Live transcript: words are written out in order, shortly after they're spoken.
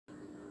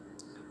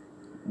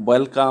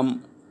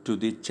Welcome to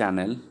the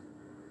channel.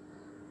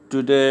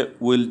 Today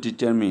we'll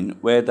determine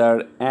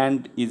whether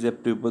and is a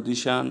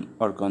preposition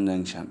or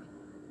conjunction.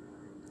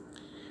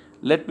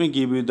 Let me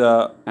give you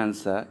the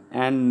answer.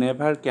 And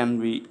never can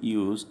be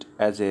used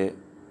as a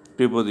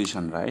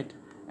preposition, right?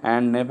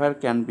 And never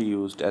can be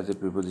used as a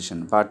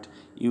preposition, but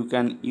you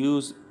can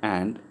use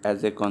and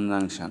as a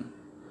conjunction.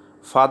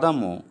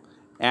 Furthermore,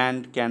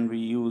 and can be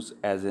used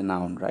as a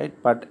noun, right?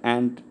 But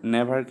and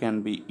never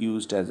can be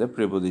used as a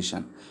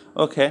preposition.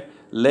 Okay,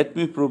 let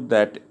me prove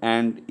that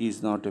and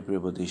is not a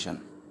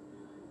preposition.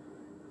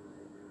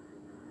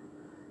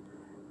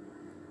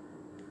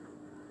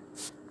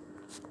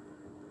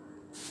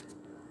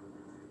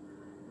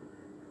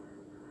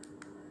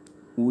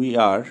 We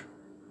are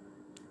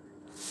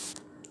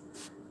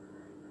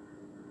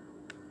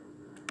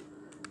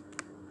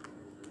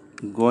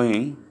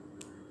going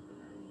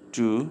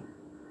to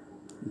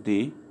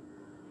the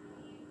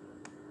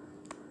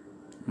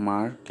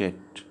market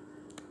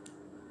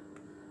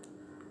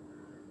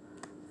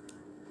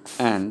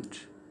and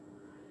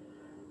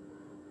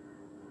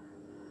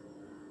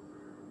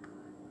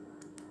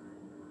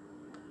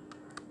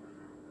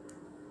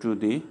to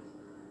the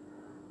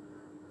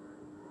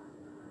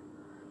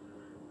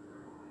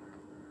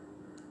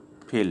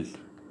field.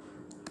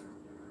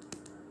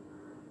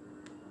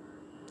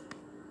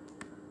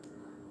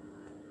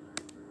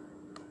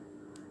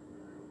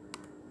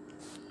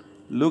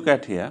 Look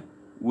at here,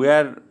 we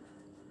are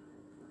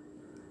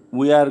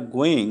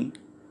going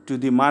to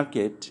the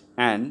market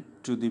and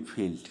to the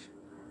field,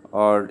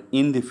 or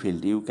in the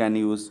field. You can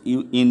use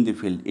in the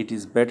field, it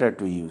is better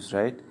to use,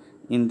 right?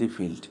 In the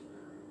field,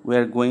 we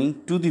are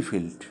going to the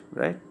field,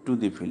 right? To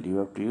the field, you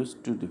have to use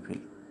to the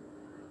field.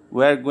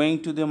 We are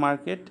going to the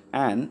market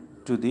and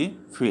to the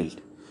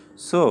field.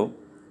 So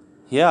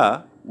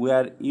here we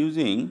are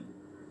using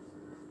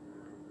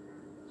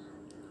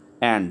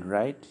and,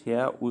 right?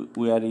 Here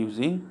we are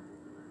using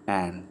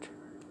and.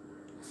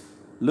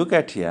 Look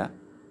at here,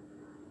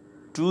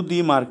 to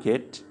the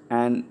market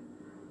and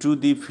to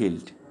the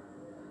field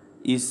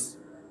is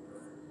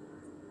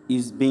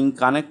being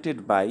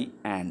connected by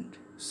and.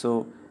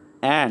 So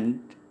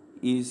and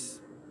is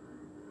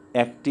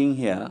acting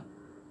here,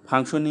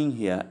 functioning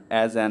here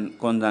as an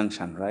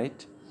conjunction,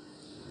 right?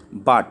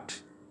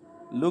 But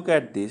look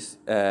at this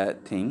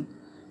thing,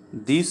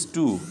 these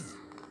two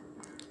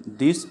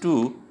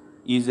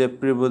is a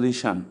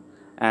preposition,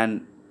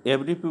 and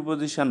every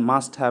preposition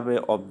must have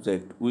a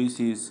object which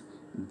is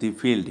the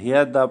field.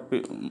 Here the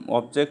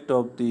object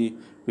of the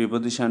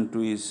preposition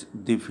to is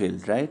the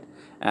field, right?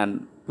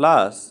 And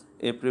plus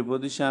a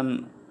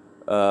preposition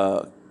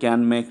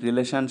can make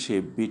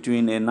relationship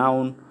between a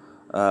noun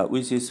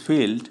which is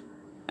field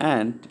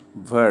and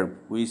verb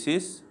which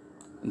is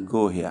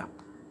go here.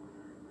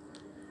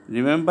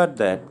 Remember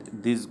that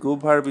this go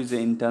verb is an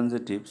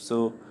intransitive,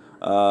 so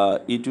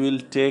it will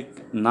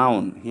take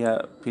noun.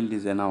 Here field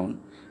is a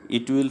noun.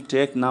 It will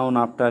take noun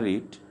after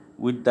it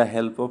with the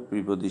help of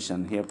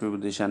preposition. Here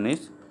preposition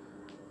is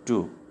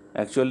to.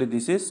 Actually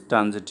this is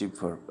transitive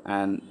verb,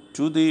 and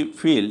to the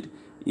field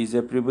is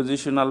a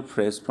prepositional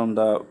phrase from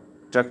the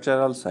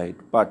structural side,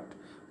 but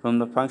from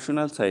the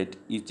functional side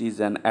it is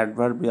an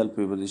adverbial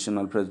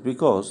prepositional phrase,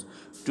 because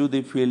to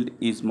the field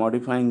is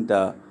modifying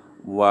the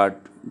word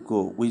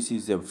go, which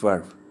is a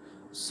verb.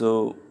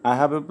 So I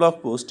have a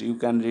blog post, you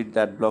can read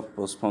that blog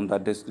post from the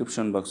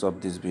description box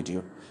of this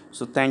video.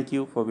 So thank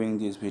you for viewing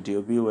this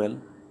video. Be well.